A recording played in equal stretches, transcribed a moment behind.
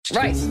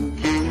Right.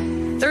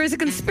 There is a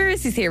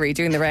conspiracy theory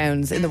doing the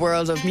rounds in the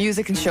world of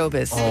music and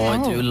showbiz. Oh,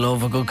 I do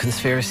love a good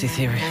conspiracy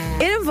theory.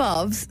 It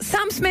involves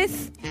Sam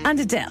Smith and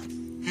Adele.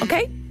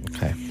 Okay?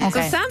 Okay.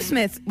 So Sam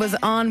Smith was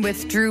on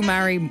with Drew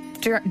Barrymore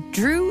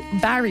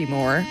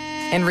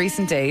in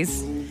recent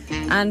days,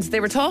 and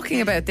they were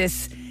talking about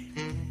this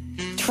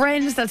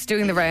trend that's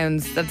doing the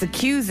rounds that's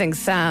accusing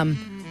Sam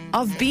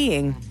of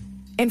being,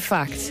 in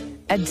fact,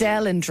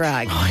 Adele in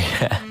drag. Oh,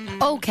 yeah.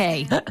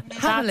 Okay.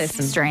 Have a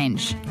listen.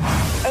 Strange.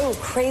 Oh,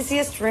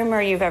 craziest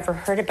rumor you've ever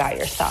heard about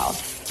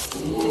yourself.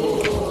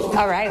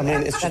 All right, I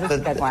mean, it's that just is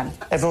a good one.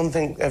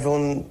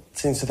 Everyone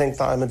seems to think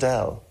that I'm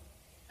Adele.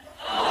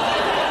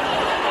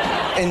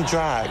 In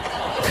drag.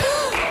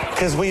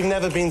 Because we've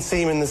never been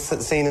seen in the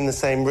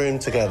same room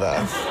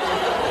together.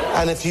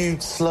 And if you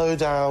slow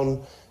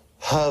down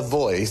her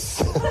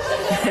voice,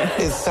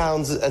 it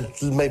sounds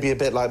maybe a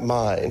bit like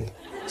mine.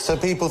 So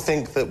people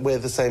think that we're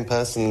the same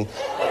person,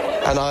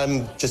 and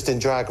I'm just in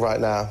drag right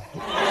now.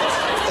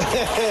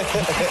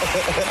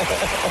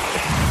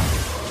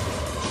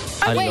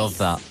 I love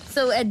that.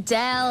 So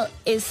Adele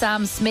is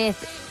Sam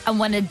Smith, and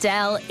when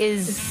Adele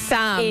is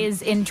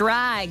in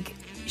drag,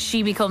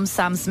 she becomes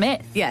Sam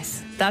Smith.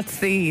 Yes, that's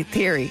the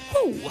theory.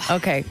 Ooh.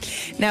 Okay.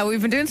 Now,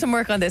 we've been doing some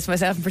work on this,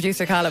 myself and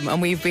producer Callum,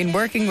 and we've been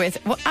working with,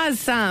 well, as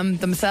Sam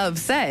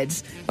themselves said,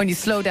 when you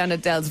slow down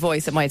Adele's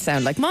voice, it might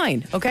sound like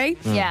mine, okay?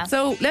 Yeah.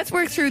 So let's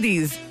work through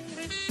these.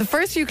 The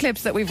first few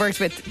clips that we've worked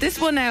with, this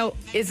one now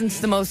isn't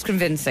the most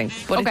convincing,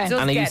 but it does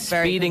And are you get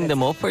very speeding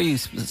them up or are you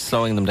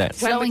slowing them down?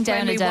 Slowing down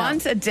when we Adele.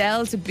 want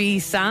Adele to be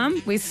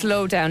Sam, we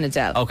slow down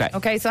Adele. Okay.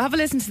 Okay, so have a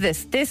listen to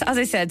this. This, as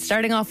I said,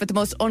 starting off with the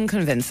most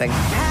unconvincing.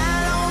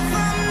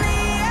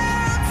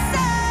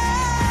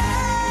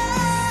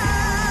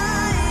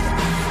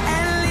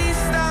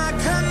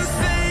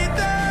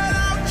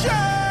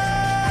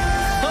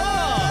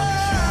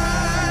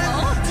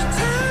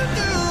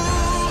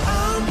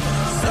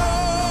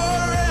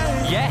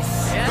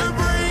 Yes.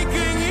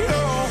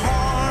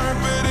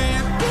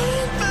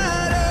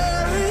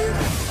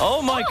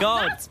 Oh my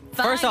God.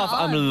 First off,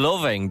 I'm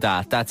loving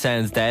that. That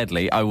sounds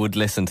deadly. I would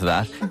listen to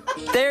that.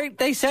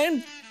 They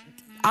sound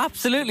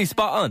absolutely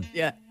spot on.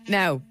 Yeah.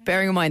 Now,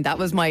 bearing in mind, that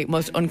was my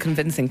most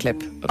unconvincing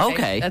clip.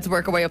 Okay. Let's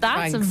work our way up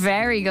That's the ranks.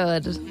 very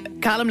good.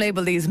 Callum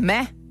labelled these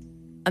meh,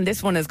 and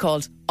this one is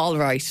called all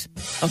right.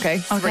 Okay?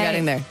 So we're Okay.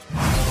 getting there.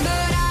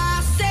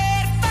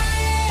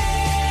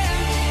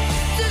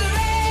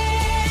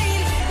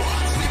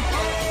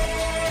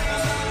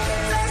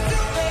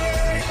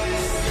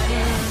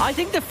 I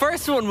think the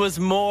first one was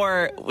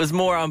more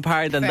on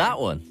par than that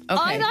one.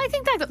 Okay. I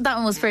think that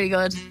one was pretty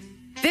good.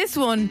 This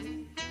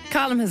one,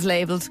 Callum has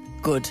labelled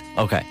good.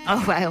 Okay.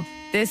 Oh, wow.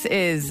 This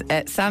is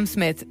Sam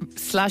Smith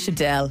 /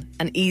 Adele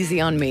and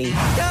Easy on Me.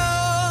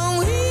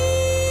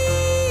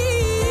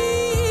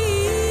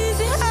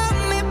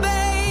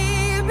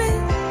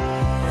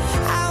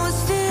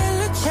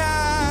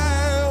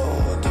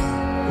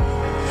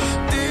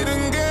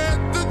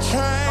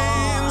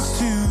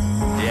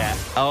 Yeah.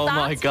 Oh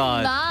my That's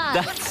God. mad.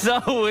 That's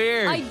so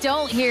weird. I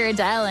don't hear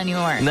Adele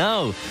anymore.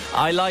 No,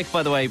 I like,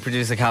 by the way,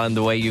 producer Callan,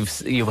 the way you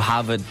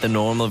have it, the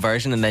normal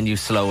version, and then you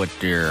slow it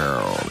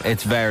down.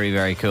 It's very,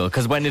 very cool.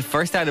 Because when it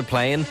first started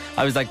playing,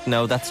 I was like,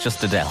 no, that's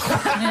just Adele.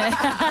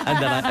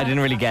 And then I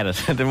didn't really get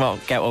it. I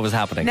didn't get what was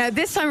happening. Now,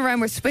 this time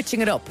around, we're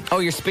switching it up. Oh,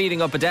 you're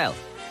speeding up Adele.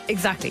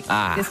 Exactly.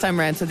 Ah. This time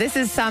around. So this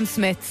is Sam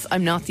Smith's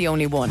I'm Not the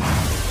Only One.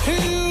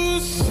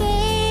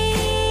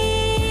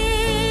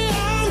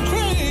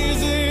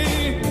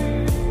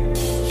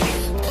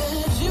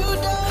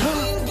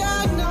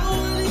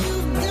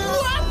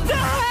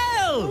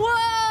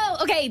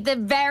 The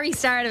very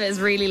start of it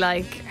is really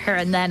like her,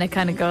 and then it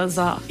kind of goes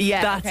off.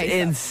 Yeah, That's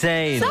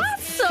insane.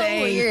 That's so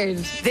weird.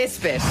 This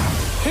bit.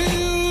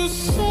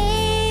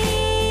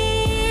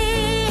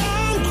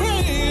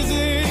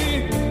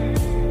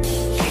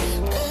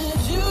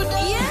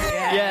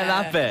 Yeah,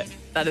 that bit.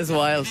 That is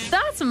wild.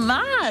 That's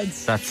mad.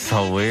 That's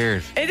so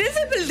weird. It is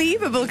a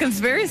believable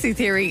conspiracy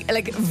theory,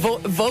 like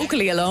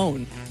vocally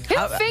alone. Who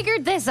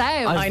figured this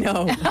out? I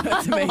know.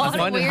 That's amazing. What I a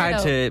find it hard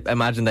weirdo. to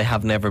imagine they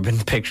have never been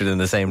pictured in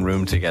the same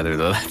room together,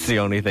 though. That's the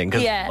only thing.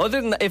 'Cause Yeah.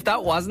 other than if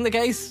that wasn't the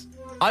case,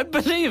 I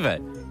believe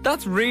it.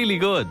 That's really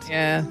good.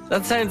 Yeah.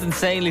 That sounds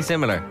insanely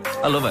similar.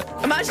 I love it.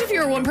 Imagine if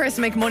you were one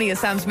person making money as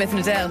Sam Smith and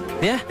Adele.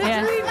 Yeah.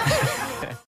 Yeah.